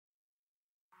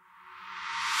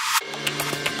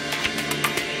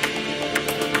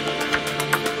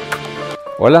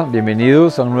Hola,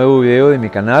 bienvenidos a un nuevo video de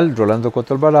mi canal Rolando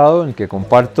Coto Alvarado, en el que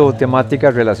comparto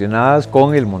temáticas relacionadas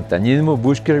con el montañismo,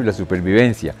 búsqueda y la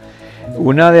supervivencia.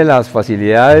 Una de las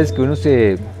facilidades que uno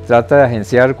se trata de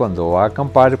agenciar cuando va a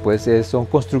acampar pues son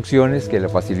construcciones que le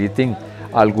faciliten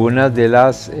algunas de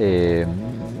las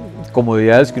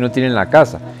comodidades que uno tiene en la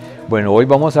casa. Bueno, hoy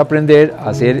vamos a aprender a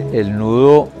hacer el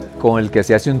nudo con el que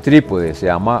se hace un trípode, se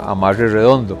llama amarre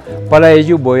redondo. Para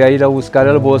ello voy a ir a buscar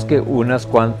al bosque unas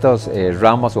cuantas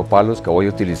ramas o palos que voy a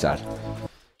utilizar.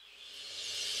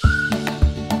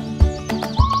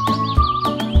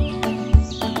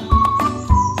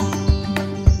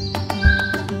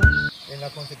 En la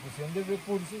consecución de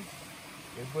recursos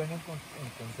es bueno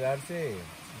encontrarse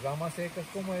ramas secas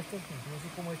como estas,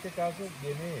 incluso como este caso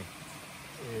viene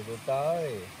dotada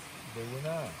de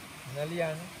una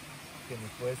liana que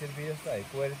nos puede servir hasta de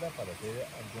cuerda para hacer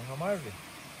algún amarre.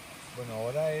 Bueno,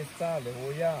 ahora le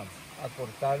voy a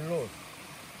cortar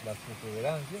las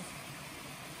protuberancias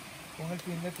con el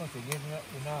fin de conseguir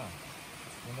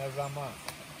una rama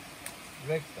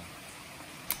recta.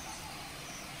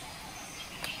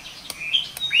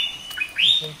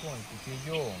 Estoy con el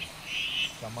cuchillo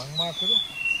chamán macro,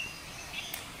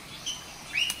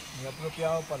 muy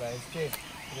apropiado para este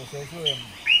proceso de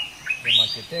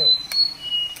macheteo.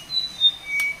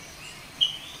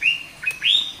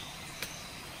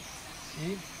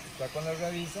 Y está con la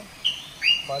rabiza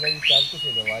para evitar que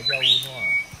se le vaya uno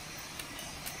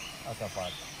a zafar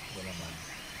de la mano.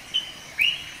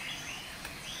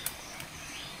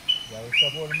 Ya de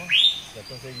esta forma ya he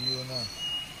conseguido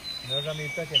una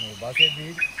herramienta que nos va a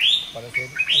servir para hacer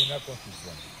una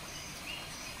construcción.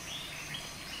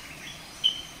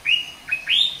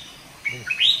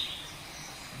 Listo.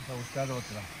 Vamos a buscar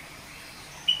otra.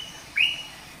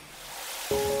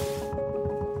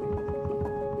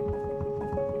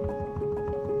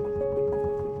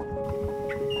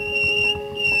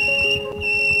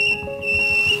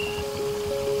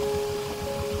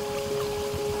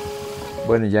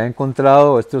 Bueno, ya he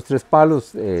encontrado estos tres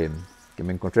palos que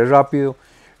me encontré rápido.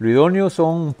 Lo idóneo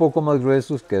son un poco más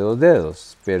gruesos que 2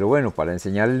 dedos, pero bueno, para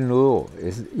enseñar el nudo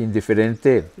es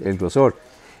indiferente el grosor.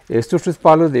 Estos 3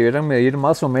 palos debieran medir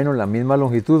más o menos la misma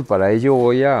longitud. Para ello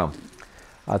voy a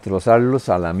trozarlos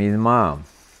a la misma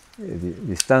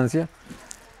distancia,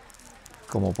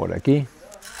 como por aquí.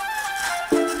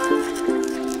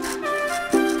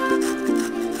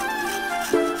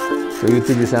 Estoy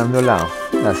utilizando la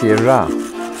sierra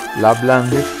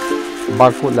Laplander,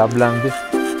 Baco Laplander.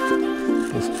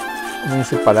 Es una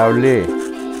inseparable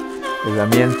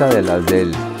herramienta de las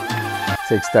del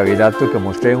sextavirato que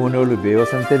mostré en uno de los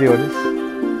videos anteriores.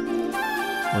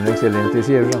 Una excelente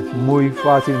sierra, muy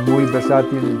fácil, muy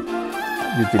versátil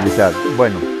de utilizar.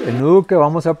 Bueno, el nudo que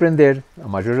vamos a aprender,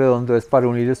 amarre redondo, es para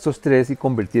unir estos tres y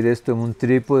convertir esto en un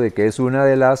trípode, que es una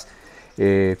de las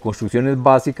construcciones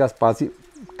básicas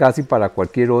casi para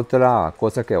cualquier otra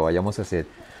cosa que vayamos a hacer.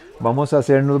 Vamos a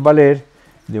hacernos valer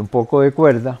de un poco de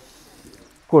cuerda,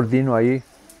 coordino ahí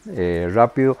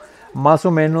rápido. Más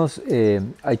o menos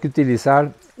hay que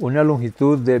utilizar una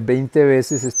longitud de 20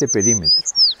 veces este perímetro.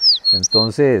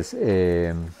 Entonces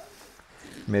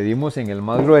medimos en el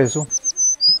más grueso,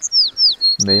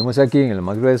 medimos aquí en el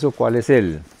más grueso cuál es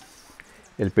el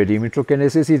perímetro que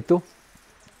necesito.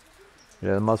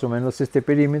 Es más o menos este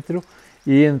perímetro.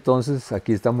 Y entonces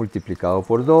aquí está multiplicado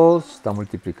por 2, está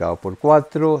multiplicado por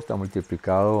 4, está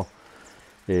multiplicado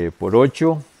por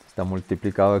 8, está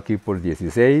multiplicado aquí por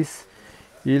 16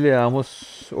 y le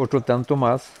damos otro tanto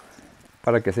más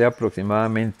para que sea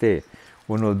aproximadamente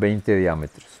unos 20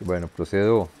 diámetros. Bueno,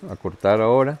 procedo a cortar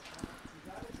ahora.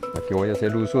 Aquí voy a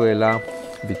hacer uso de la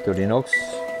Victorinox,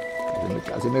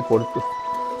 casi me corto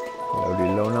para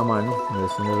abrirla a una mano. No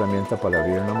es una herramienta para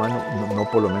abrir una mano, no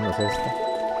por lo menos esta.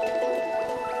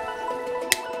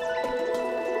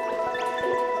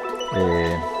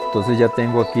 Entonces ya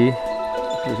tengo aquí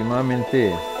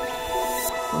aproximadamente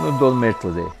unos 2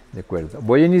 metros de cuerda.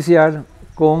 Voy a iniciar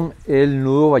con el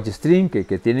nudo ballestrinque,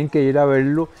 que tienen que ir a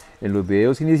verlo en los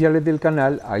videos iniciales del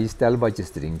canal. Ahí está el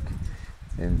ballestrinque.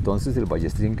 Entonces el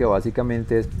ballestrinque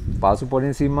básicamente es paso por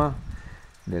encima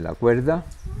de la cuerda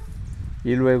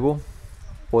y luego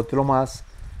otro más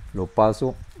lo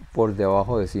paso por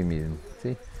debajo de sí mismo,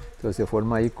 ¿sí? Entonces se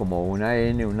forma ahí como una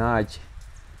N, una H.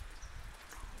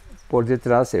 Por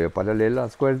detrás se ve paralela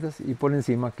las cuerdas y por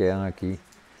encima quedan aquí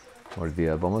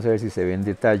mordidas. Vamos a ver si se ve en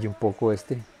detalle un poco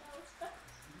este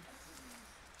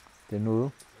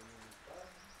nudo.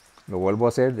 Lo vuelvo a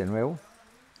hacer de nuevo.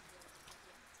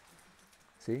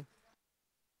 ¿Sí?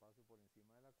 Paso por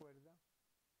encima de la cuerda,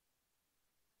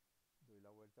 doy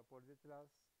la vuelta por detrás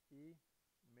y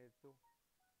meto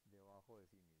debajo de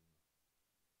sí mismo.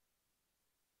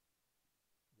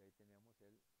 Y ahí tenemos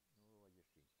el nudo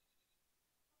ballestín.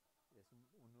 Es un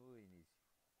nudo de inicio.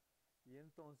 Y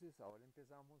entonces ahora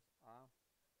empezamos a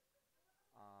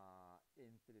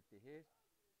entretejer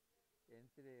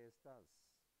entre estos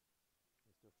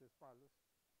tres palos.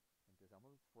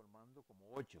 Empezamos formando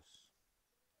como ochos.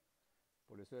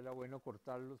 Por eso era bueno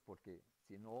cortarlos, porque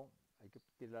si no hay que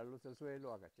tirarlos al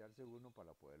suelo, agacharse uno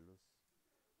para poderlos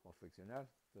confeccionar.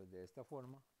 Entonces de esta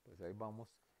forma, pues ahí vamos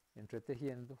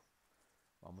entretejiendo,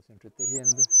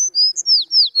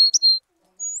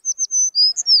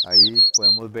 Ahí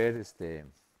podemos ver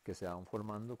que se van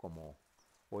formando como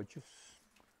ochos.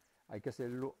 Hay que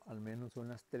hacerlo al menos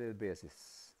unas 3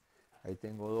 veces. Ahí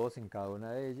tengo 2 en cada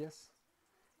una de ellas.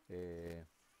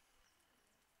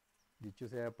 Dicho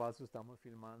sea de paso, estamos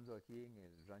filmando aquí en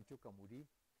el rancho Camurí,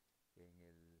 en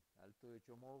el Alto de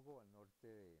Chomogo, al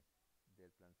norte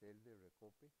del plantel de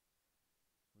Recope.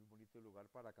 Muy bonito lugar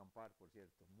para acampar, por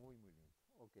cierto, muy muy lindo.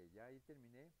 Ok, ya ahí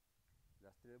terminé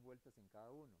las 3 vueltas en cada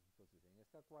uno. Entonces en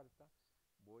esta cuarta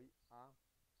voy a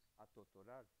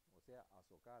atotorar, o sea, a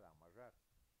socar, a amarrar.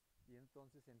 Y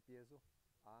entonces empiezo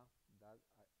a dar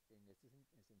en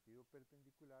sentido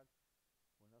perpendicular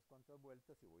unas cuantas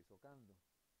vueltas y voy socando.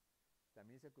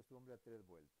 También se acostumbra a 3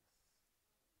 vueltas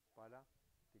para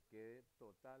que quede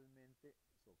totalmente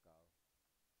socado.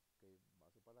 Okay,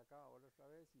 paso para acá ahora otra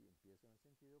vez y empiezo en el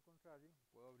sentido contrario.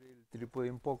 Puedo abrir el trípode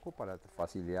un poco para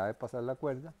facilidad de pasar la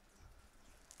cuerda.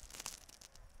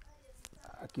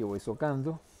 Aquí voy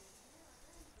socando.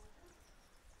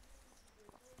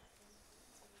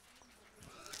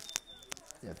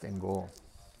 Ya tengo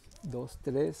 2,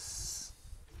 3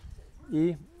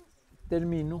 y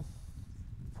termino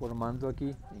formando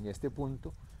aquí en este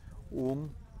punto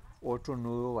otro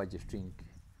nudo ballestín.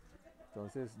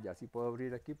 Entonces ya sí puedo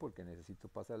abrir aquí porque necesito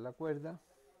pasar la cuerda.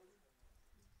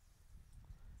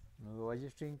 Nudo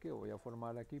ballestín que voy a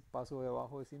formar aquí, paso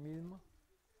debajo de sí misma,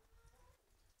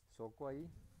 soco ahí,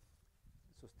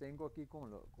 sostengo aquí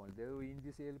con el dedo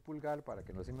índice y el pulgar para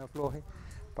que no se me afloje,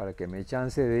 para que me dé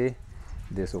chance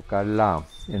de socar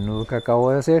el nudo que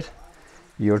acabo de hacer,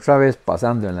 y otra vez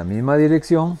pasando en la misma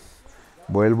dirección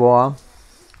vuelvo a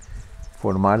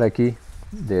formar aquí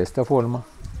de esta forma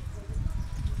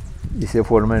y se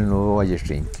forma el nudo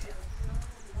ballestín.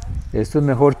 Esto es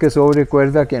mejor que sobre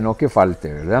cuerda que no que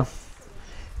falte, ¿verdad?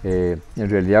 En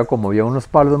realidad, como había unos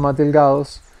palos más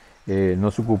delgados,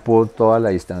 no se ocupó toda la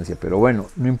distancia, pero bueno,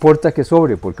 no importa que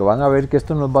sobre, porque van a ver que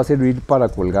esto nos va a servir para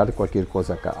colgar cualquier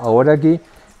cosa acá. Ahora aquí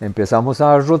empezamos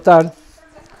a rotar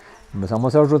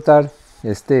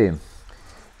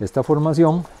esta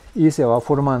formación y se va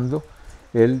formando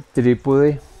el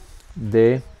trípode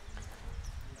de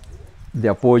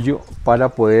apoyo para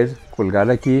poder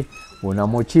colgar aquí una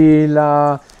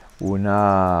mochila,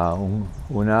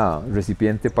 una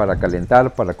recipiente para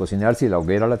calentar, para cocinar, si la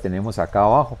hoguera la tenemos acá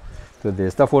abajo. Entonces de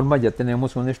esta forma ya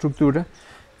tenemos una estructura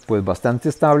pues bastante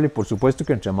estable. Por supuesto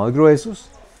que entre más gruesos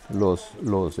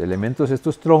los elementos,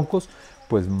 estos troncos,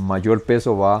 pues mayor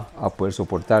peso va a poder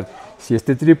soportar. Si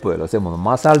este trípode lo hacemos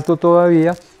más alto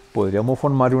todavía, podríamos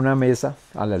formar una mesa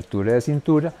a la altura de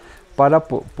cintura para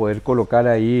poder colocar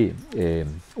ahí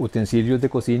utensilios de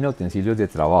cocina, utensilios de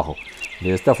trabajo.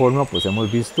 De esta forma pues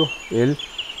hemos visto el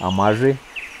amarre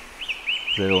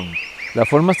redondo. Las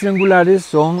formas triangulares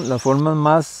son las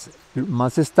formas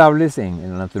más estables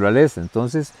en la naturaleza.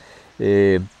 Entonces,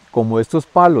 como estos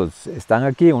palos están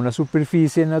aquí en una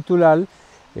superficie natural,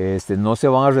 no se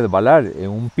van a resbalar. En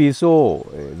un piso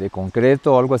de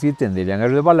concreto o algo así tendrían a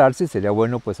resbalarse. Sería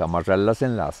bueno pues amarrarlas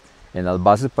en las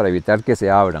bases para evitar que se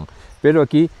abran. Pero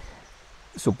aquí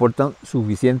soportan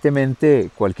suficientemente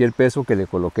cualquier peso que le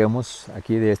coloquemos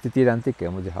aquí de este tirante que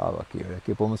hemos dejado aquí.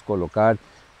 Aquí podemos colocar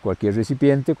cualquier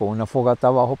recipiente con una fogata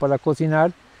abajo para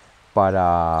cocinar,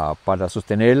 para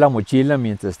sostener la mochila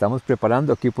mientras estamos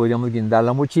preparando. Aquí podríamos guindar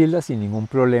la mochila sin ningún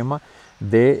problema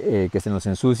de que se nos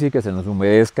ensucie, que se nos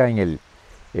humedezca en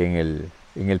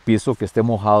el piso que esté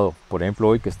mojado. Por ejemplo,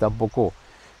 hoy que está un poco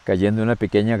cayendo una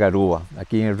pequeña garúa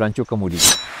aquí en el rancho Camurí.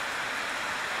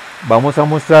 Vamos a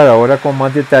mostrar ahora con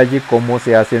más detalle cómo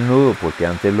se hace el nudo, porque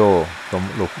antes lo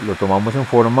tomamos en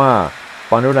forma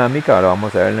panorámica, ahora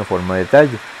vamos a verlo en forma de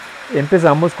detalle.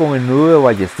 Empezamos con el nudo de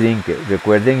ballestín, que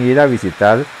recuerden ir a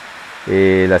visitar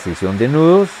la sección de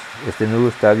nudos. Este nudo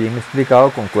está bien explicado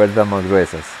con cuerdas más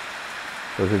gruesas.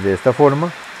 Entonces de esta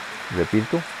forma,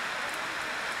 repito,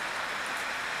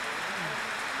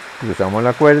 cruzamos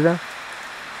la cuerda,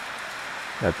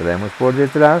 la traemos por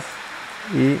detrás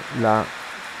y la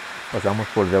pasamos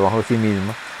por debajo de sí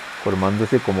misma,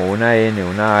 formándose como una N,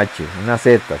 una H, una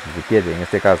Z, si se quiere, en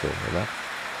este caso, ¿verdad?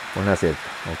 una Z.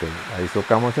 Ok, ahí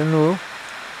socamos el nudo.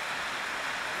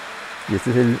 Y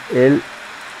este es el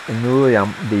nudo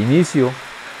de inicio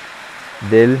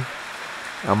del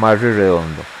amarre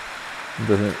redondo.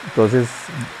 Entonces,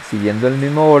 siguiendo el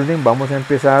mismo orden, vamos a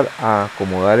empezar a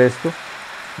acomodar esto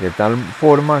de tal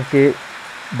forma que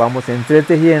vamos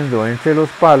entretejiendo entre los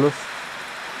palos,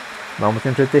 vamos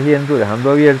entretejiendo,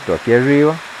 dejando abierto aquí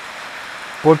arriba,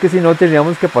 porque si no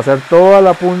tendríamos que pasar toda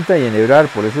la punta y enhebrar.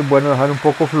 Por eso es bueno dejar un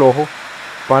poco flojo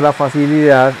para la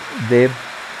facilidad de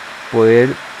poder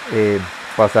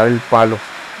pasar el palo,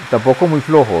 tampoco muy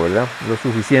flojo, ¿verdad? Lo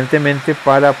suficientemente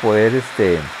para poder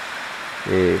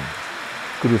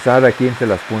cruzar aquí entre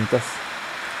las puntas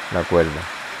la cuerda,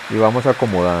 y vamos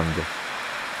acomodando.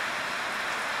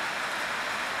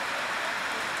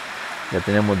 Ya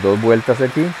tenemos 2 vueltas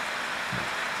aquí,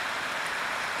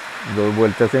 2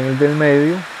 vueltas en el del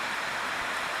medio,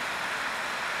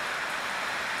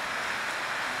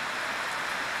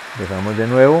 empezamos de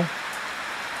nuevo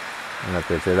en la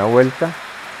tercera vuelta.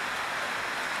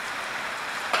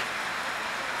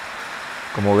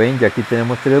 Como ven, ya aquí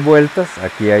tenemos 3 vueltas,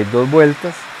 aquí hay 2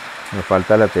 vueltas, nos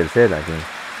falta la tercera aquí.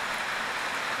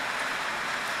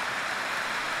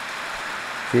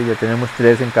 Sí, ya tenemos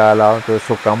 3 en cada lado, entonces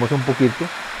socamos un poquito,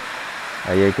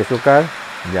 ahí hay que socar,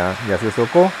 ya se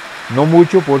socó, no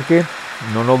mucho porque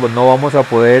no vamos a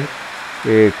poder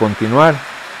continuar.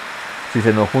 Si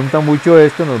se nos junta mucho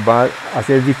esto, nos va a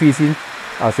hacer difícil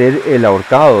hacer el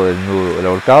ahorcado del nudo. El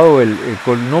ahorcado, el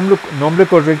nombre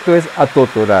correcto es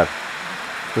atotorar.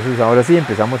 Entonces ahora sí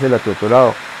empezamos el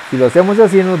atotorado. Si lo hacemos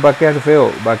así nos va a quedar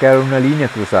feo, va a quedar una línea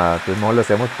cruzada, entonces mejor lo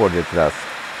hacemos por detrás.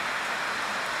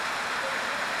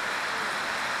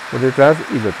 Por detrás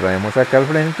y lo traemos acá al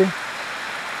frente.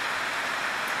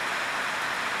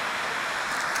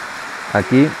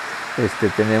 Aquí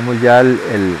tenemos ya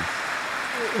el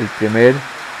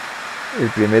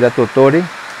primer atotore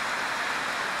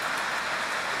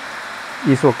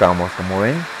y socamos. Como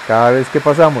ven, cada vez que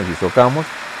pasamos y socamos,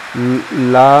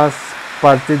 las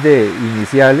partes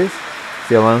iniciales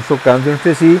se van socando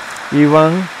entre sí y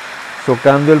van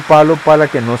socando el palo para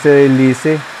que no se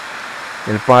deslice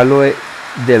el palo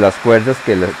de las cuerdas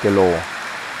que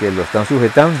lo están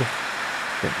sujetando.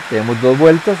 Tenemos 2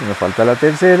 vueltas, nos falta la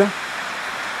tercera.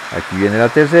 Aquí viene la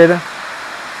tercera.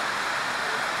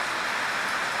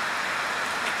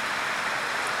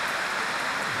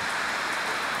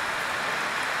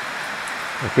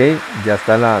 Ok, ya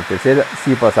está la tercera.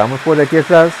 Si pasamos por aquí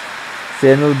atrás,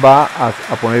 se nos va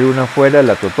a poner una fuera de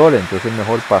la totora, entonces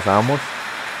mejor pasamos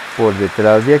por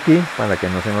detrás de aquí para que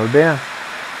no se nos vea.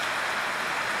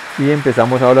 Y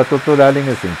empezamos ahora a totorar en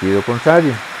el sentido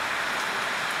contrario.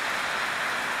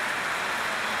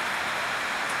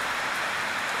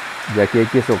 Ya aquí hay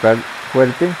que socar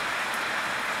fuerte.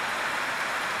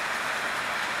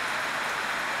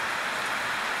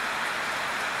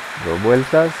 Dos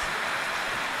vueltas.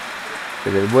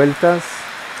 3 vueltas.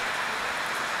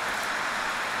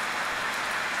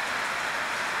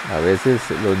 A veces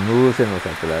los nudos se nos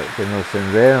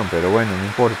enredan, pero bueno, no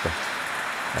importa.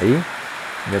 Ahí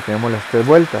ya tenemos las 3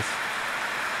 vueltas.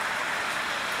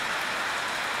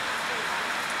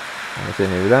 Vamos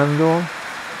enhebrando.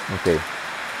 Ok.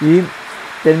 Y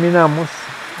terminamos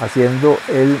haciendo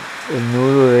el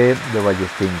nudo de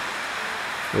ballestín.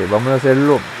 Vamos a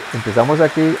hacerlo. Empezamos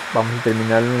aquí, vamos a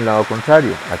terminar en el lado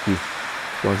contrario, aquí.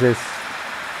 Entonces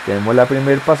tenemos la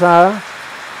primera pasada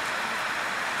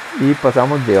y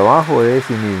pasamos debajo de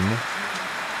sí mismo.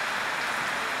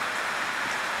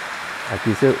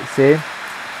 Aquí se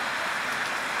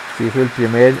hizo el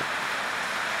primer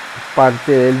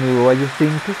parte del nudo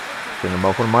ballestín que nos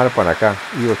va a formar para acá,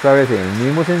 y otra vez en el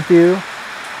mismo sentido,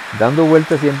 dando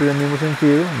vueltas siempre en el mismo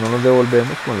sentido, no nos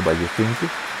devolvemos con el ballestín.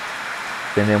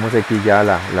 Tenemos aquí ya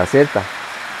la Z.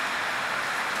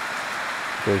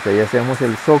 Entonces ahí hacemos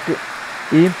el soque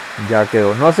y ya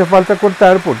quedó. No hace falta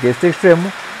cortar porque este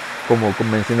extremo, como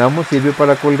mencionamos, sirve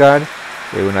para colgar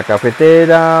una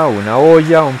cafetera, una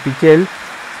olla, un pichel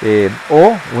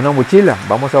o una mochila.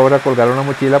 Vamos ahora a colgar una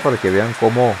mochila para que vean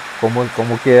cómo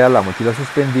queda la mochila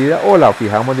suspendida, o la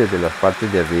fijamos desde las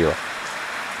partes de arriba.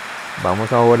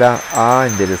 Vamos ahora a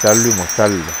enderezarlo y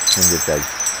mostrarlo en detalle.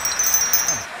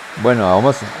 Bueno,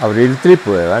 vamos a abrir el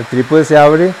trípode, ¿verdad? El trípode se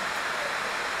abre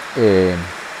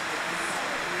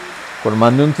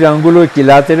formando un triángulo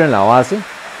equilátero en la base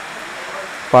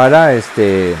para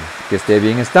que esté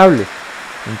bien estable.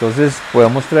 Entonces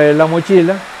podemos traer la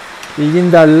mochila y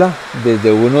guindarla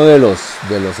desde uno de los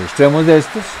extremos de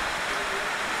estos,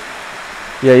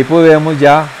 y ahí podemos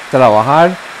ya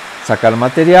trabajar sacar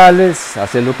materiales,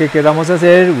 hacer lo que queramos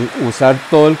hacer, usar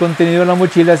todo el contenido de la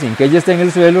mochila sin que ella esté en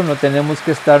el suelo. No tenemos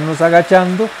que estarnos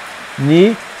agachando,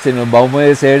 ni se nos va a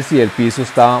humedecer si el piso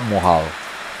está mojado.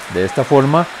 De esta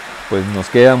forma pues nos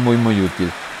queda muy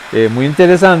útil. Muy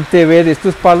interesante ver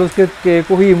estos palos que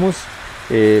cogimos.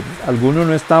 Algunos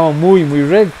no estaban muy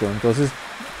recto, entonces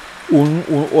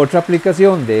otra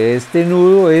aplicación de este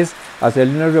nudo es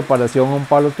hacerle una reparación a un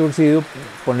palo torcido,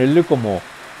 ponerle como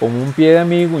un pie de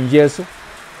amigo, un yeso,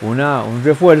 un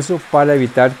refuerzo para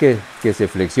evitar que se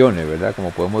flexione, ¿verdad? Como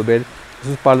podemos ver,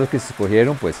 esos palos que se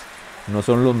escogieron pues no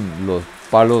son los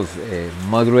palos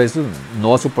más gruesos, no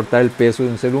va a soportar el peso de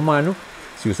un ser humano.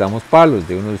 Si usamos palos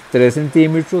de unos 3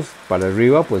 centímetros para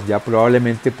arriba, pues ya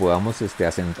probablemente podamos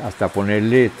hasta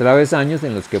ponerle travesaños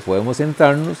en los que podemos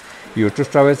sentarnos, y otros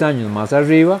travesaños más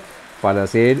arriba para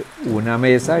hacer una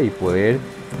mesa y poder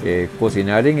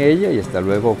cocinar en ella y hasta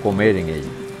luego comer en ella.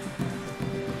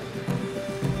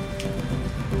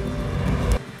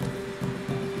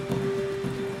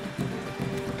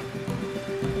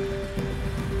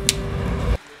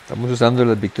 Estamos usando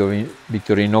las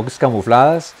Victorinox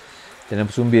camufladas.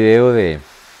 Tenemos un video de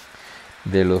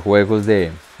los juegos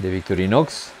de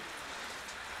Victorinox.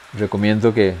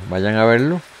 Recomiendo que vayan a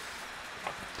verlo.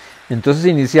 Entonces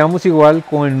iniciamos igual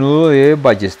con el nudo de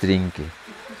ballestrinque,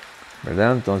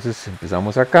 ¿verdad? Entonces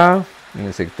empezamos acá en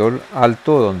el sector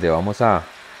alto, donde vamos a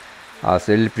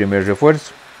hacer el primer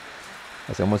refuerzo.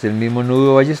 Hacemos el mismo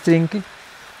nudo ballestrinque.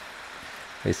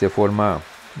 Ahí se forma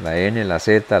la N, la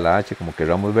Z, la H, como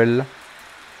queramos verla.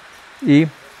 Y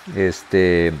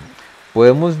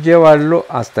podemos llevarlo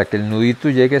hasta que el nudito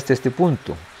llegue hasta este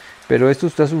punto, pero esto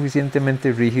está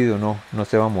suficientemente rígido, no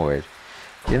se va a mover.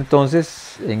 Y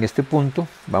entonces en este punto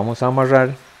vamos a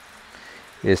amarrar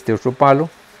este otro palo.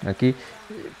 Aquí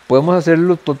podemos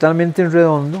hacerlo totalmente en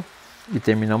redondo y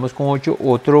terminamos con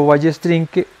otro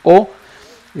ballestrinque, o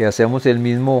hacemos el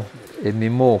mismo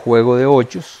juego de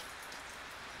 8.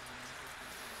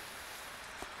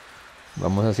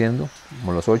 Vamos haciendo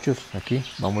como los 8 aquí,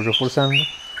 vamos reforzando.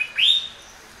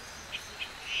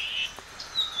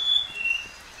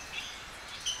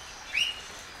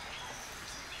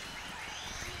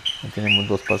 Tenemos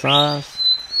 2 pasadas,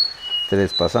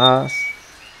 3 pasadas,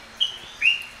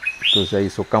 entonces ahí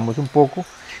socamos un poco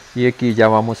y aquí ya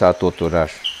vamos a atotorar.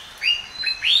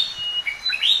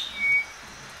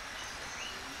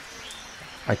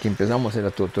 Aquí empezamos el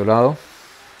atotorado,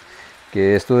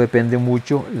 que esto depende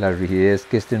mucho la rigidez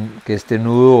que este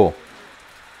nudo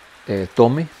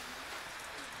tome.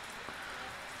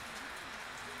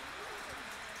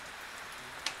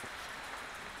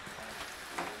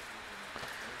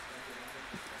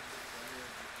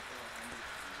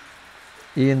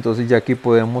 Y entonces ya aquí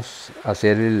podemos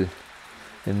hacer el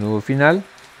nudo final.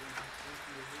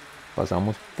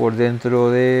 Pasamos por dentro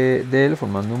de él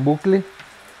formando un bucle.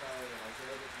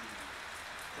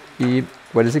 Y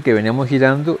acuérdense que veníamos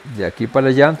girando de aquí para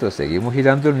allá, entonces seguimos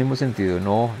girando en el mismo sentido,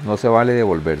 no se vale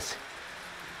devolverse.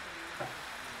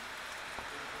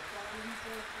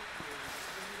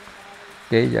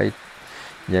 Ok,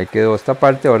 ya quedó esta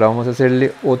parte. Ahora vamos a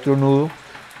hacerle otro nudo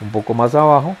un poco más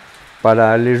abajo para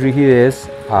darle rigidez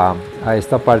a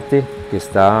esta parte que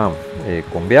está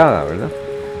combeada, ¿verdad?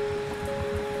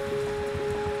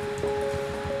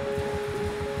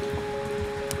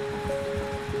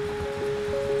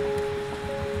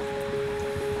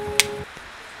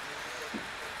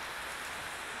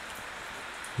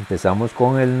 Empezamos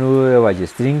con el nudo de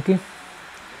ballestrinque,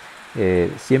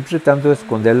 siempre tratando de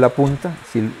esconder la punta.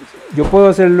 Yo puedo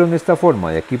hacerlo en esta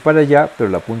forma, de aquí para allá, pero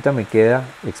la punta me queda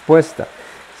expuesta.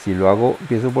 Si lo hago,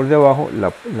 empiezo por debajo,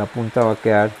 la punta va a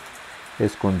quedar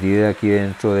escondida aquí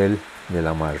dentro del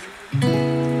amarre.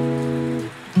 Ahí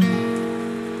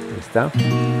está.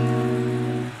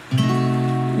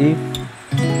 Y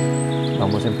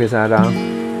vamos a empezar a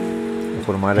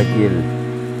formar aquí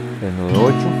el nudo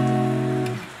 8.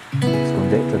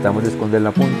 Tratamos de esconder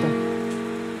la punta.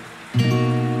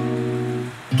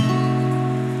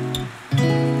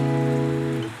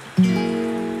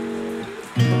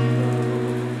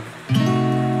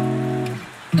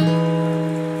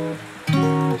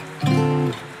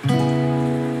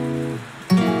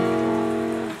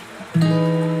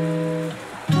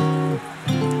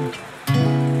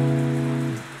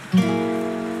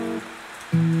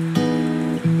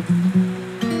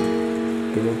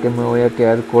 Que me voy a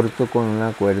quedar corto con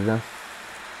una cuerda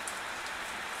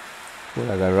por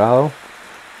agarrado,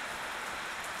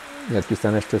 y aquí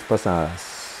están las 3 pasadas.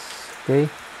 Okay.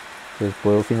 Entonces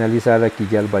puedo finalizar aquí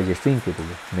ya el ballestrinque,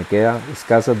 porque me quedan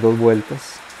escasas 2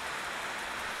 vueltas,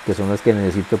 que son las que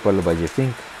necesito para los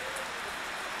ballestrinques.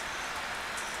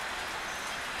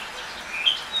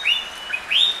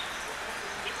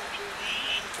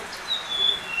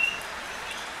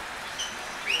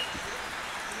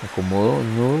 acomodo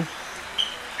el nudo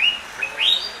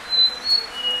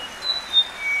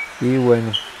y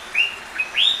bueno,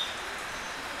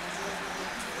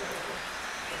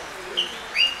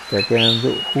 está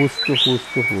quedando justo.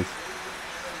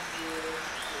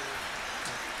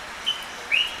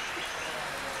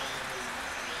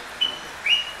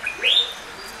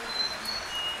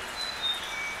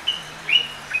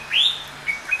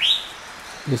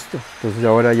 Listo, entonces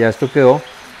ahora ya esto quedó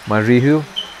más rígido,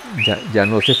 ya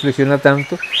no se flexiona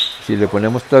tanto. Si le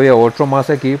ponemos todavía otro más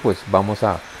aquí, pues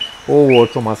o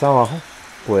otro más abajo,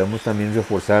 podemos también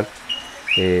reforzar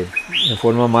en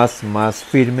forma más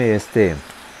firme este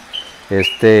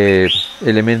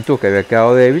elemento que había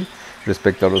quedado débil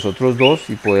respecto a los otros dos,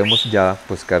 y podemos ya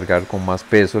pues cargar con más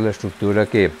peso la estructura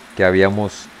que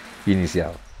habíamos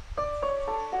iniciado.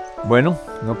 Bueno,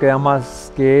 no queda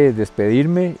más que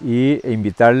despedirme e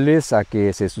invitarles a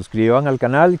que se suscriban al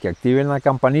canal, que activen la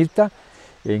campanita,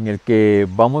 en el que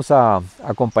vamos a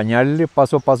acompañarle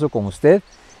paso a paso con usted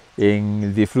en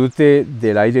el disfrute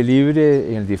del aire libre,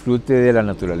 en el disfrute de la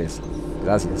naturaleza.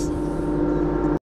 Gracias.